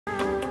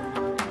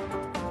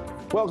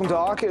Welcome to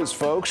AUKUS,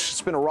 folks.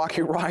 It's been a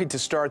rocky ride to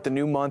start the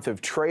new month of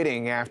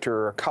trading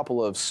after a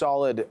couple of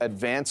solid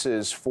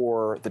advances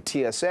for the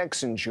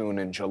TSX in June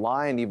and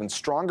July, and even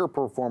stronger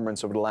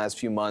performance over the last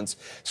few months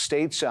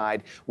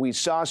stateside. We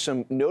saw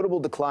some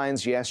notable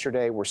declines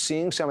yesterday. We're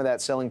seeing some of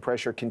that selling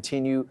pressure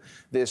continue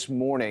this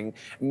morning.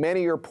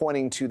 Many are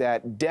pointing to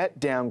that debt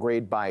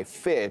downgrade by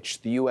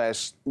Fitch, the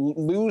U.S.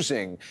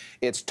 losing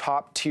its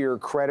top-tier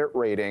credit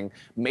rating.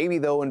 Maybe,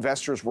 though,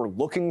 investors were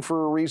looking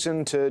for a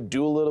reason to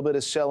do a little bit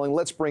of selling.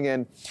 Let's bring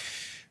in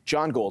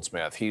John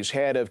Goldsmith. He's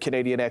head of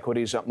Canadian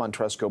equities at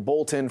Montrusco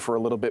Bolton for a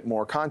little bit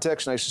more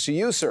context. Nice to see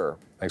you, sir.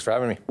 Thanks for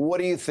having me. What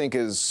do you think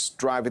is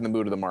driving the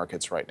mood of the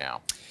markets right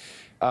now?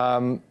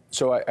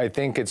 So I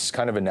think it's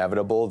kind of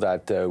inevitable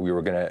that we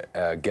were going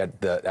to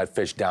get that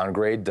Fitch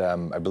downgrade.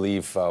 I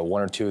believe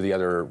one or two of the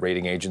other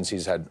rating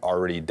agencies had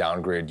already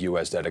downgraded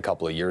U.S. debt a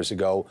couple of years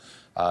ago.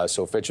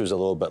 So Fitch was a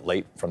little bit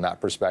late from that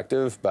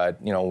perspective. But,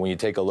 you know, when you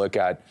take a look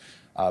at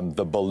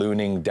the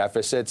ballooning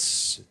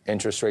deficits,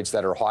 interest rates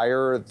that are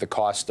higher, the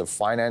cost of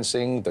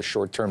financing, the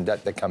short-term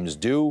debt that comes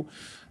due,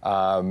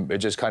 it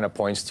just kind of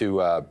points to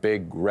a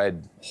big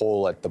red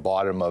hole at the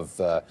bottom of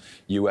the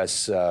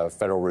U.S.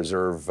 Federal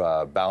Reserve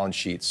balance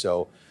sheet.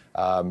 So,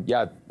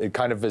 yeah, it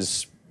kind of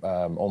is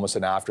almost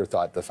an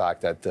afterthought, the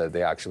fact that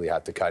they actually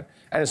had to cut.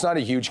 And it's not a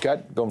huge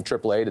cut, going from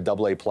AAA to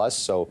AA plus,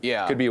 so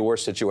yeah, could be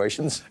worse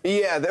situations.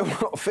 Yeah,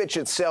 Fitch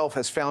itself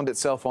has found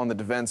itself on the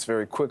defense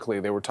very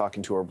quickly. They were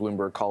talking to our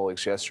Bloomberg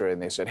colleagues yesterday,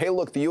 and they said, hey,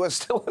 look, the U.S.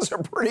 still has a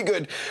pretty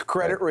good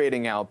credit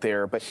rating out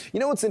there. But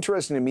you know what's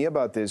interesting to me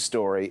about this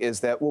story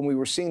is that when we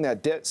were seeing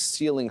that debt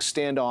ceiling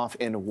standoff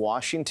in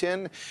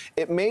Washington,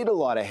 it made a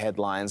lot of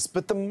headlines,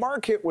 but the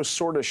market was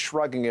sort of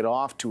shrugging it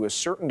off to a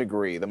certain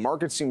degree. The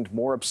market seemed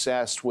more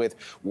obsessed with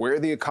where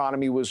the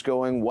economy was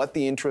going, what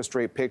the interest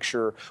rate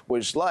picture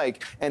was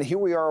like. And here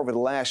we are over the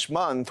last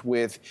month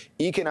with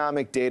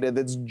economic data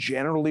that's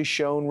generally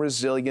shown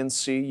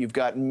resiliency. You've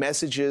got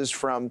messages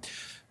from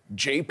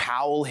Jay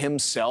Powell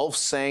himself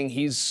saying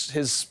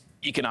his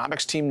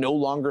economics team no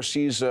longer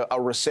sees a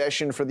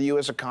recession for the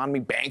U.S.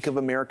 economy. Bank of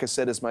America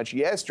said as much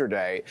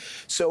yesterday.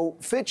 So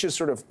Fitch is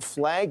sort of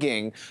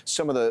flagging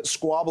some of the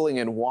squabbling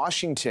in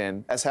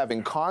Washington as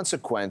having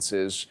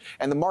consequences,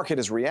 and the market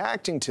is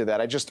reacting to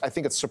that. I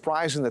think it's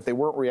surprising that they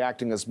weren't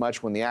reacting as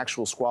much when the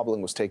actual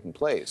squabbling was taking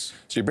place.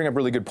 So you bring up a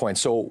really good point.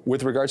 So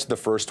with regards to the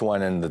first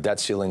one and the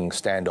debt ceiling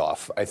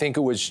standoff, I think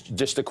it was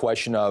just a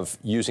question of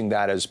using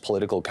that as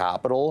political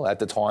capital at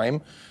the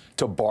time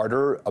to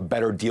barter a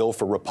better deal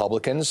for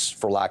Republicans,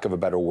 for lack of a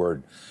better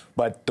word.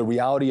 But the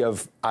reality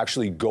of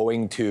actually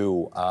going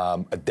to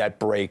a debt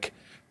break,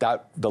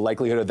 that the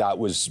likelihood of that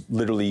was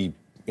literally,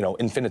 you know,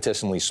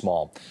 infinitesimally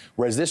small.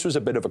 Whereas this was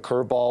a bit of a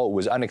curveball, it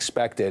was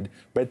unexpected,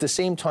 but at the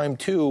same time,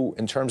 too,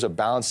 in terms of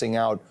balancing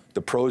out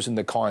the pros and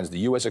the cons, the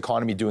U.S.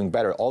 economy doing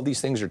better, all these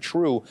things are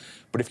true.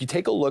 But if you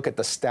take a look at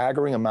the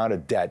staggering amount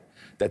of debt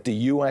that the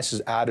U.S.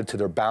 has added to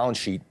their balance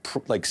sheet,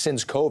 like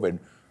since COVID,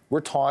 we're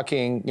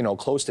talking, you know,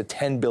 close to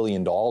 $10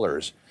 billion.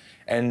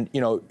 And,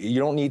 you know, you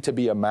don't need to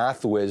be a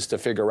math whiz to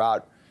figure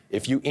out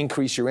if you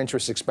increase your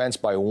interest expense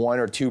by 1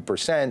 or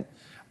 2%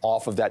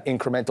 off of that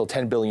incremental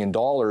 $10 billion,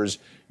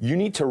 you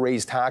need to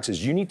raise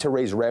taxes. You need to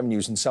raise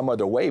revenues in some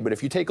other way. But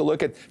if you take a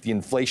look at the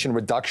Inflation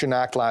Reduction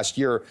Act last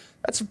year,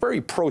 that's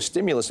very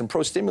pro-stimulus. And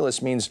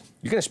pro-stimulus means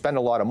you're going to spend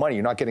a lot of money.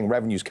 You're not getting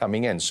revenues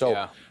coming in. So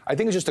yeah, I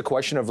think it's just a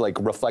question of like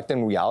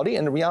reflecting reality.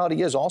 And the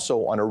reality is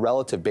also on a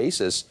relative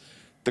basis,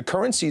 the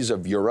currencies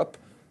of Europe,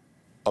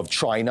 of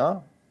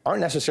China, aren't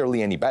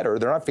necessarily any better.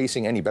 They're not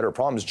facing any better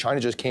problems. China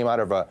just came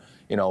out of a,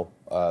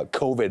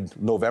 COVID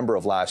November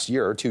of last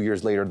year, 2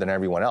 years later than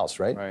everyone else,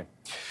 right? Right.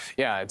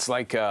 Yeah, it's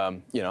like,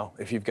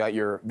 if you've got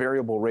your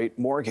variable rate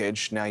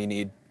mortgage, now you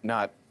need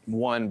not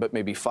one, but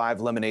maybe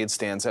 5 lemonade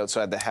stands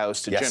outside the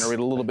house to generate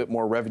a little bit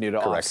more revenue to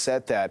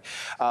offset that.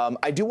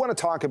 I do want to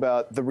talk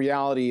about the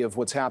reality of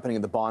what's happening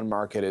in the bond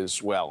market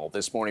as well.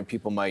 This morning,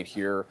 people might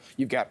hear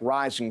you've got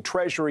rising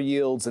treasury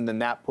yields, and then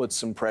that puts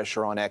some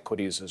pressure on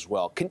equities as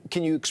well.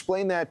 Can you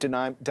explain that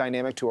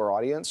dynamic to our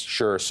audience?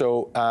 Sure.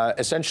 So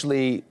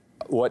essentially,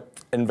 what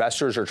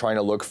investors are trying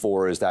to look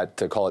for is that,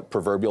 to call it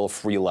proverbial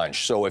free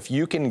lunch. So if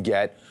you can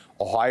get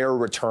a higher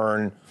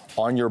return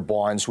on your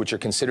bonds, which are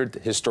considered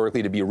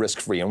historically to be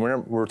risk-free. And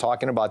when we're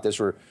talking about this,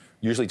 we're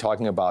usually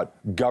talking about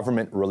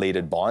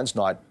government-related bonds,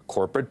 not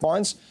corporate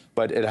bonds,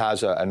 but it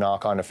has a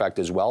knock-on effect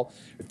as well.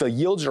 If the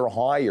yields are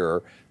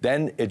higher,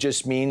 then it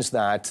just means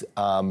that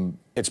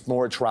it's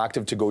more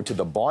attractive to go to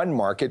the bond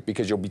market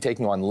because you'll be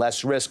taking on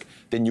less risk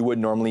than you would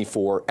normally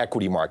for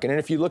equity market. And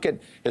if you look at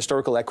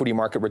historical equity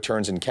market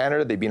returns in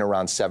Canada, they've been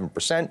around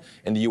 7%,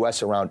 in the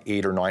U.S. around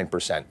 8 or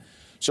 9%.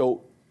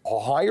 So a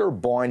higher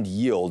bond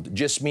yield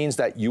just means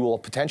that you will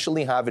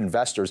potentially have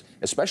investors,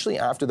 especially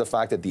after the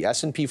fact that the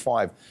S&P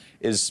 5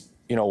 is,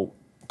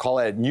 call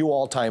it new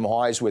all-time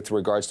highs with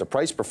regards to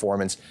price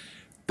performance.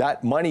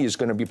 That money is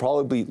going to be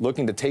probably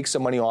looking to take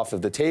some money off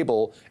of the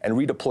table and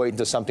redeploy it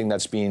into something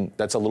that's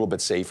a little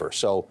bit safer.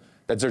 So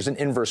that there's an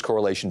inverse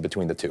correlation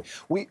between the two.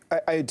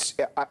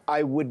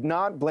 I would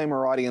not blame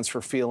our audience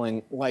for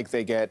feeling like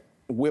they get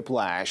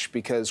whiplash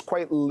because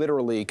quite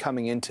literally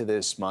coming into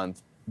this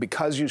month,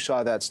 because you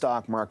saw that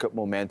stock market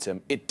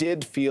momentum, it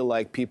did feel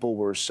like people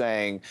were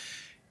saying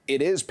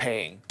it is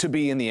paying to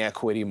be in the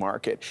equity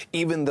market,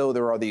 even though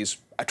there are these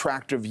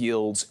attractive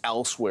yields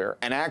elsewhere.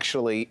 And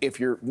actually, if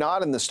you're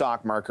not in the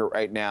stock market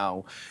right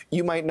now,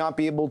 you might not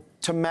be able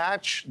to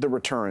match the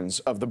returns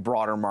of the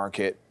broader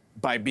market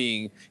by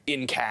being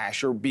in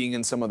cash or being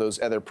in some of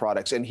those other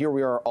products. And here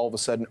we are all of a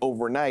sudden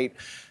overnight,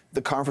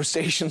 the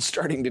conversation's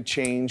starting to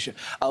change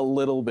a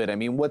little bit. I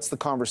mean, what's the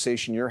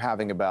conversation you're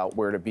having about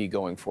where to be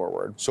going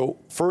forward? So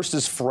first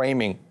is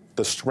framing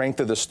the strength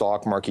of the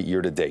stock market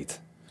year to date.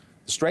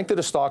 The strength of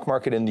the stock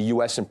market in the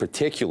U.S. in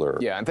particular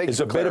is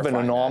a bit of an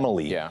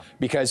anomaly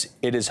because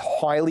it is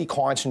highly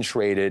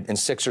concentrated in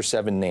 6 or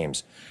 7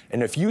 names.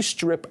 And if you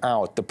strip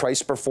out the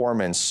price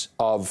performance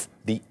of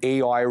the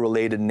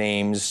AI-related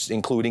names,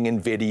 including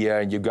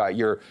NVIDIA, and you've got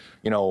your,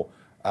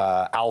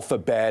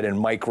 Alphabet and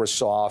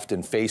Microsoft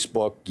and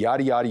Facebook,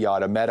 yada, yada,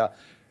 yada, Meta,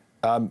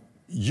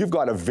 you've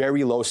got a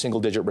very low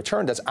single-digit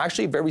return that's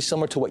actually very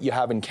similar to what you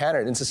have in Canada.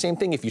 And it's the same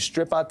thing if you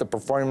strip out the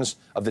performance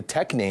of the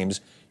tech names,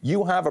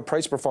 you have a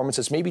price performance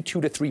that's maybe 2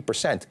 to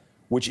 3%,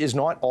 which is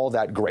not all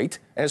that great,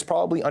 and is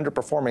probably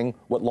underperforming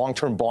what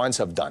long-term bonds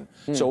have done.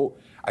 So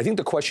I think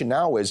the question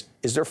now is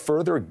there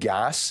further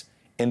gas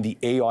in the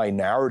AI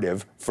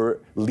narrative for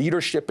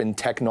leadership in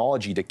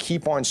technology to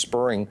keep on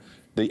spurring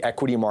the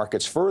equity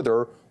markets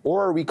further,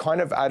 or are we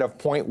kind of at a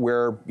point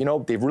where,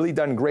 they've really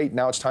done great,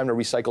 now it's time to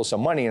recycle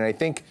some money? And I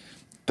think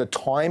the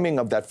timing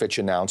of that Fitch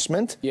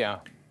announcement, I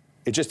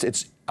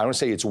don't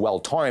say it's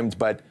well-timed,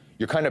 but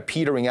you're kind of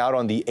petering out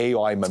on the AI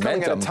momentum. It's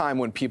coming at a time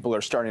when people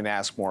are starting to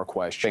ask more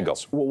questions. Bingo.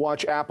 We'll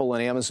watch Apple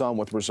and Amazon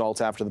with results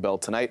after the bell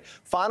tonight.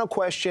 Final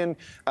question.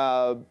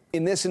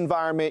 In this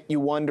environment, you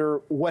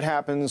wonder what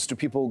happens. Do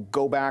people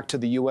go back to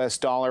the U.S.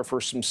 dollar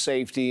for some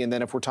safety? And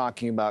then if we're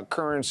talking about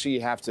currency,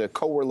 you have to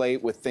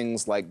correlate with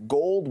things like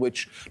gold,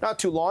 which not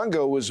too long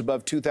ago was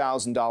above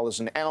 $2,000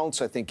 an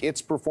ounce. I think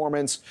its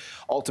performance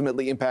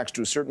ultimately impacts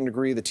to a certain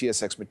degree the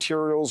TSX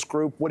Materials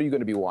Group. What are you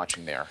going to be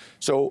watching there?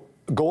 So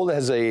gold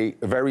has a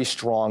very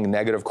strong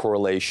negative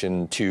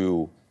correlation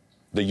to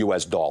the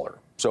U.S. dollar.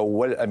 So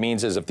what it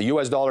means is if the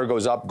U.S. dollar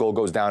goes up, gold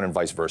goes down and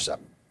vice versa.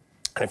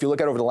 And if you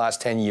look at over the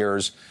last 10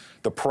 years,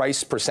 the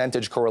price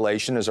percentage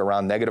correlation is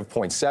around negative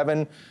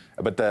 0.7,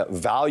 but the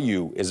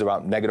value is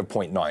about negative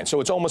 0.9. So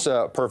it's almost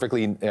a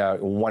perfectly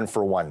 1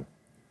 for 1.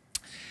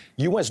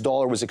 U.S.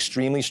 dollar was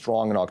extremely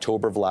strong in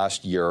October of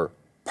last year,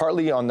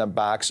 partly on the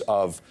backs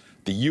of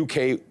the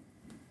U.K.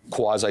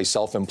 quasi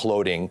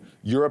self-imploding,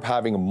 Europe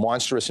having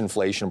monstrous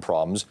inflation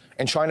problems,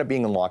 and China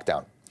being in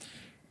lockdown.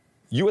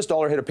 U.S.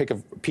 dollar hit a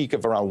peak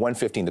of around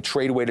 115, the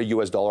trade-weighted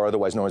U.S. dollar,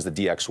 otherwise known as the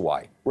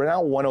DXY. We're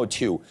now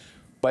 102,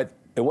 but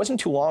it wasn't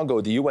too long ago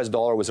the U.S.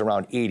 dollar was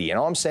around 80. And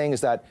all I'm saying is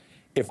that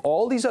if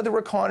all these other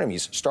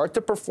economies start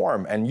to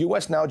perform, and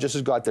U.S. now just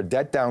has got their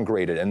debt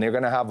downgraded, and they're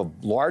going to have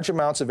large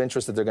amounts of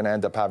interest that they're going to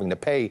end up having to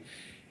pay,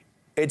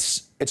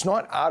 it's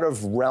not out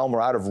of realm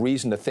or out of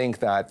reason to think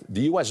that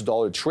the U.S.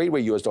 dollar, trade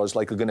rate U.S. dollar, is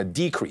likely going to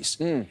decrease.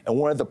 And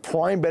one of the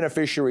prime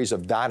beneficiaries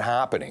of that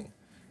happening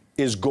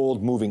is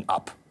gold moving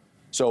up.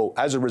 So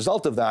as a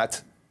result of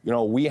that,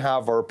 we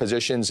have our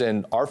positions,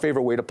 and our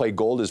favorite way to play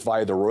gold is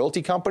via the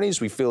royalty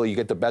companies. We feel you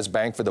get the best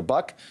bang for the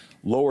buck.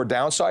 Lower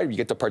downside, you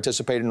get to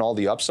participate in all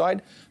the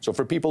upside. So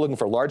for people looking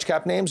for large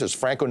cap names, there's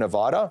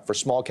Franco-Nevada. For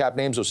small cap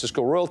names, there's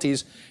Cisco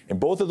Royalties. In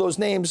both of those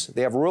names,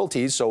 they have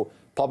royalties, so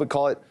probably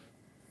call it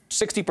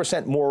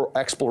 60% more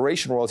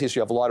exploration royalties, so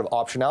you have a lot of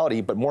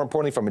optionality, but more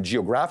importantly from a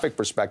geographic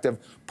perspective,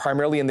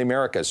 primarily in the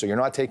Americas. So you're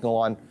not taking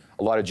on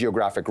a lot of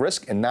geographic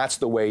risk, and that's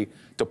the way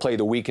to play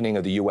the weakening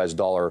of the U.S.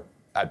 dollar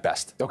at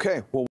best. Okay. Well.